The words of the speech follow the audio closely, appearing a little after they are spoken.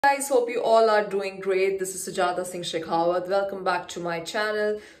Guys, hope you all are doing great. This is Sujata Singh Shekhawat. Welcome back to my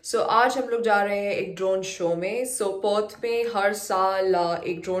channel. So आज हम लोग जा रहे हैं एक ड्रोन शो में. So पर्थ में हर साल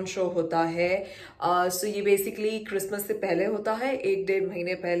एक ड्रोन शो होता है. So ये बेसिकली क्रिसमस से पहले होता है, 1-1.5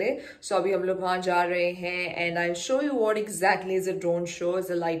 महीने पहले. So अभी हम लोग वहाँ जा रहे हैं and I'll show you what exactly is a drone show. It's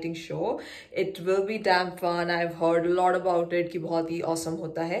a lighting show. It will be damn fun. I've heard a lot about it कि बहुत ही awesome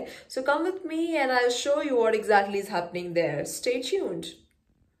होता है. So come with me and I'll show you what exactly is happening there. Stay tuned.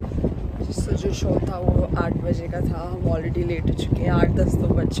 So, जो show था वो 8 बजे का था. हम ऑलरेडी लेट हो चुके हैं, 8-10 तो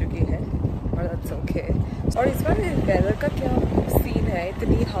बज चुके हैं, और दैट्स ओके. और इस बार वेदर का क्या सीन है,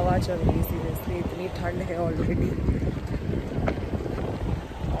 इतनी हवा चल रही है, सीरियसली इतनी ठंड है ऑलरेडी.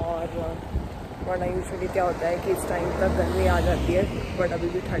 और वरना यूजुअली क्या होता है कि इस टाइम तक गर्मी आ जाती है, बट अभी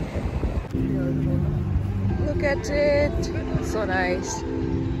भी ठंड है. Look at it, so nice.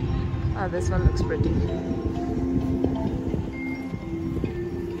 This one looks pretty.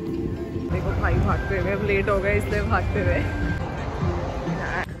 देखो भाई भागते हुए, अब लेट हो गए इसलिए भागते हुए.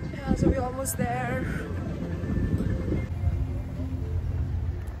 Yeah, so we're almost there.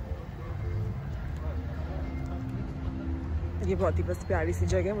 ये बहुत ही बस प्यारी सी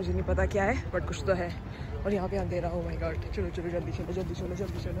जगह है, मुझे नहीं पता क्या है बट कुछ तो है. और यहाँ पे अंधेरा. oh my god, चलो चलो जल्दी चलो जल्दी चलो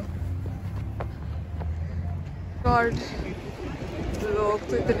जल्दी चलो. गॉड, लोग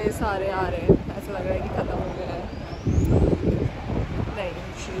तो इतने सारे आ रहे हैं, ऐसा लग रहा है कि खत्म हो गया है. नहीं,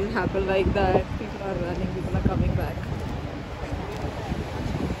 shouldn't happen like that. People are running, people are coming back.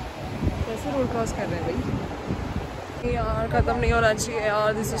 कैसे रोड क्रॉस कर रहे हैं भाई यार, ख़त्म नहीं होना चाहिए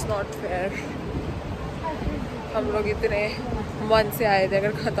यार. This is not fair. हम लोग इतने मन से आए थे,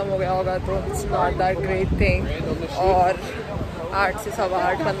 अगर ख़त्म हो गया होगा तो it's not that great thing. और 8 से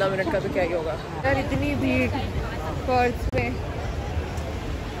 8:15 15 मिनट का तो क्या ही होगा यार. इतनी भीड़ पर्थ में.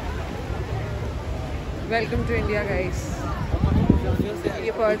 Welcome to India guys.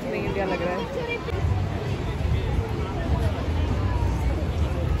 ये पर्थ नहीं, इंडिया लग रहा है.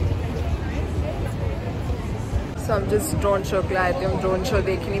 So हम जिस ड्रोन शो के लिए आए थे, हम ड्रोन शो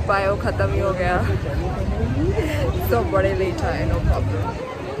देख ही नहीं पाए, वो ख़त्म ही हो गया. तो बड़े लेट आए. No problem.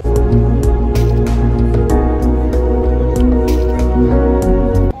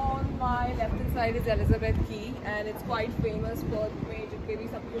 On my left hand side is Elizabeth Key and it's quite famous. Perth में जितने भी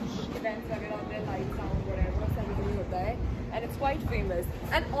सब कुछ इवेंट्स वगैरह होते हैं, लाइट साउंड वगैरह सभी होता है. And it's quite famous.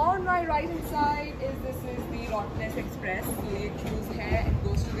 And on my right hand side is the Rottnest Express. ये cruise है, it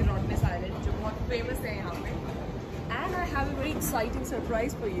goes to the Rottnest Island, जो बहुत famous है यहाँ पे. And I have a very exciting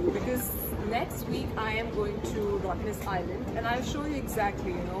surprise for you because next week I am going to Rottnest Island and I'll show you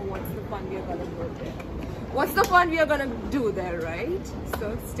exactly, what's the fun we are gonna do there. What's the fun we are gonna do there, right?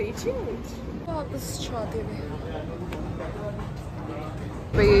 So stay tuned. वापस छाते में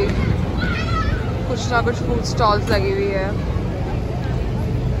भाई कुछ ना कुछ food stalls लगी हुई है.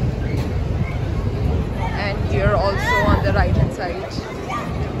 And here also on the right hand side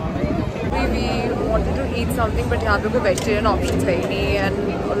we wanted to eat something but यहाँ पे कोई वेजिटेरियन ऑप्शन है ही नहीं. And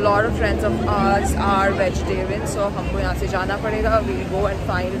lot of friends of hours are vegetarian, सो हमको यहाँ से जाना पड़ेगा. We go and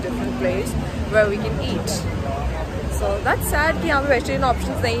find a different place where we can eat. So that's sad कि यहाँ पे वेजिटेरियन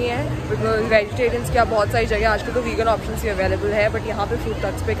ऑप्शंस नहीं है, बिकॉज वेजिटेरियंस की बहुत सारी जगह आजकल तो वीगन ऑप्शंस भी अवेलेबल है, बट यहाँ पे फूड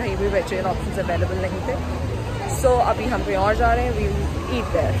ट्रक्स पे कहीं भी वेजिटेरियन ऑप्शंस अवेलेबल नहीं थे. सो अभी हम कहीं और जा रहे हैं. We eat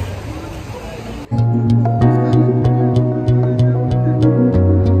there.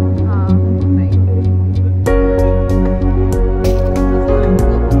 हाँ,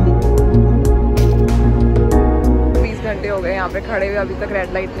 20 घंटे हो गए यहाँ पे खड़े हुए, अभी तक रेड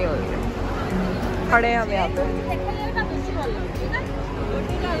लाइट नहीं हो रही है. खड़े हैं हम यहाँ पे.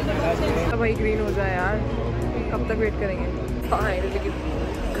 तो भाई ग्रीन हो जाए यार, कब तक वेट करेंगे. फाइनली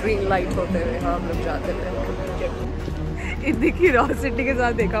ग्रीन लाइट होते हुए हम लोग जाते थे. इतनी क्यूरियोसिटी के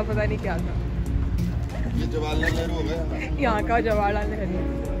साथ देखा, पता नहीं क्या था. ये जवाहरलाल नेहरू हो गया, यहाँ का जवाहरलाल नेहरू.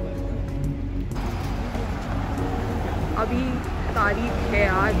 अभी तारीख है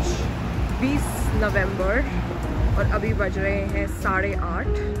आज 20 नवंबर और अभी बज रहे हैं 8:30.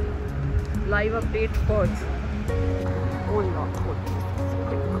 Live update Perth.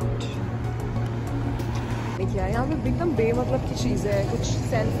 क्या है यहाँ पे एकदम बेमतलब की चीज़ है, कुछ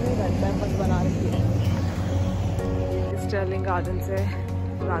सेंस नहीं बनता है, बस बना रही है. स्टर्लिंग गार्डन से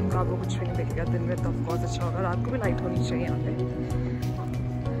रात को आपको कुछ भी नहीं दिखेगा, दिन में तो बहुत अच्छा होगा. रात को भी लाइट होनी चाहिए यहाँ पे.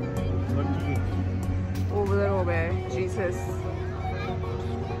 उधर हो गए Jesus.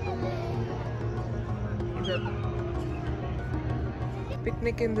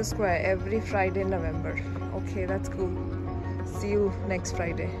 Picnic in the square every Friday November. Okay, that's cool. C you next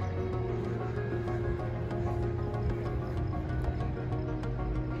Friday.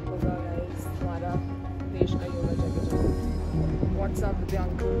 हमारा देश का योगा जगह What's up with the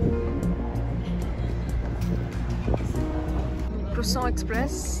uncle? Croissant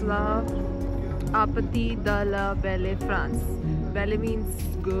Express, la Appétit de la Belle France. Belle means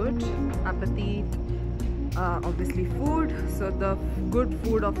good, appétit obviously food, so the good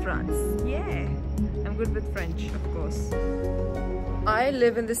food of France. Yeah, I'm good with French, of course. I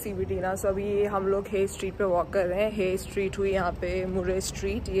live in the CBD ना, so अभी हम लोग हे street पे walk कर रहे हैं. हे street हुई यहाँ पे मुरे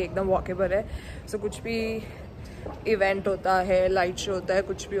स्ट्रीट, ये एकदम वॉकेबल है. सो कुछ भी इवेंट होता है, लाइट शो होता है,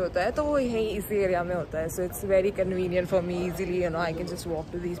 कुछ भी होता है तो वो यहीं इसी एरिया में होता है. So it's very convenient for me. Easily I can just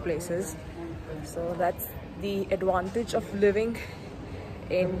walk to these places. So that's the advantage of living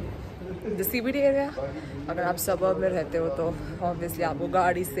in the CBD area. अगर आप सबर्ब में रहते हो तो ऑब्वियसली आपको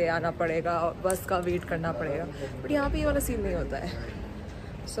गाड़ी से आना पड़ेगा, बस का वेट करना पड़ेगा. बट यहाँ पे ये वाला सीन नहीं होता है.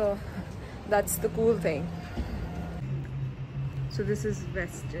 So that's the cool thing. So this is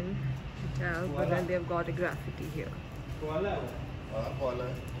western hotel, but then they have got a graffiti here.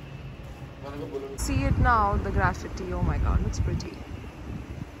 See it now, the graffiti. Oh my god, it's pretty.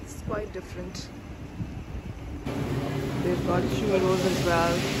 It's quite different. They've got churros as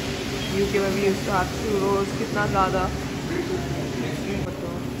well. UK में भी used to have churros. कितना ज़्यादा.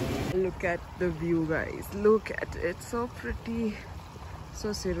 Look at the view, guys. Look at it. So pretty.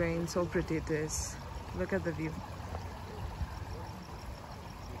 So serene. So pretty it is. Look at the view.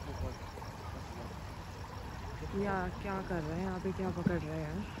 या क्या कर रहे हैं यहाँ पे, क्या पकड़ रहे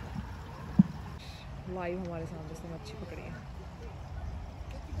हैं? लाइव हमारे सामने से मच्छी पकड़ी है.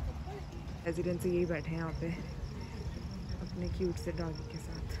 रेजिडेंट से यही बैठे हैं यहाँ पे अपने क्यूट से डॉगी के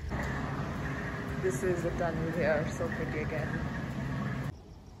साथ. This is the tunnel here, so pretty again.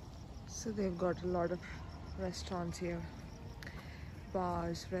 So they have got a lot of restaurants here,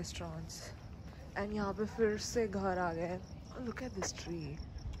 bars, restaurants. And यहाँ पे फिर से घर आ गए. Look at this tree.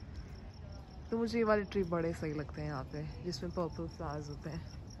 तो मुझे ये वाले ट्री बड़े सही लगते हैं यहाँ पे, जिसमें पर्पल फ्लावर्स होते हैं.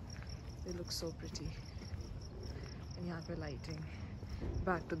 They look so pretty. And यहाँ पे lighting.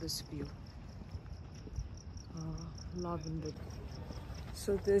 Back to this view. Love it.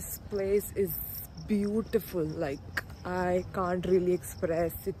 So this place is beautiful. Like I can't really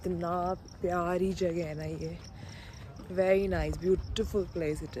express. इतना प्यारी जगह है ना ये. Very nice, beautiful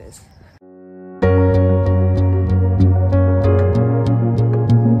place it is.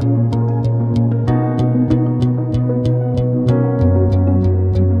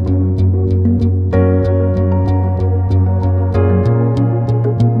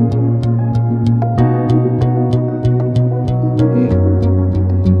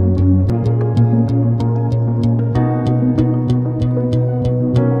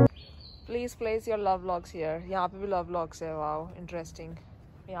 Place your love logs here. यहाँ पे भी love logs है. Wow, interesting.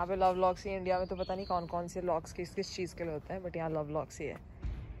 यहाँ पे love logs ही. इंडिया में तो पता नहीं कौन कौन से logs किस किस चीज़ के लिए होते हैं, बट यहाँ love logs ही है.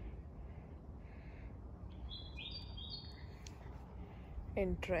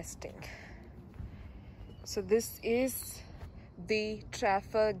 Interesting. So this is the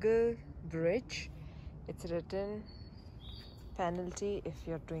Trafalgar Bridge. It's written penalty if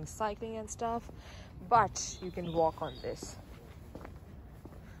you're doing cycling and stuff, but you can walk on this.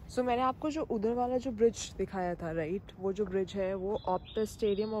 मैंने आपको जो उधर वाला जो ब्रिज दिखाया था, राइट, वो जो ब्रिज है वो ऑप्टस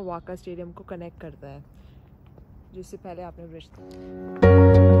स्टेडियम और वाका स्टेडियम को कनेक्ट करता है, जिससे पहले आपने ब्रिज था.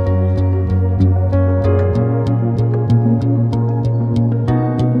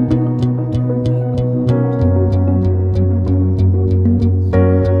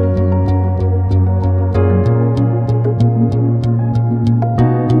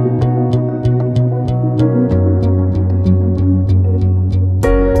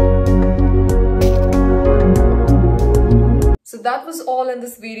 That was all in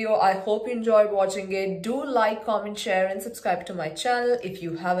this video. I hope you enjoyed watching it. Do like, comment, share and subscribe to my channel if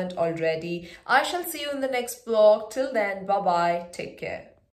you haven't already. I shall see you in the next vlog. Till then, bye bye. Take care.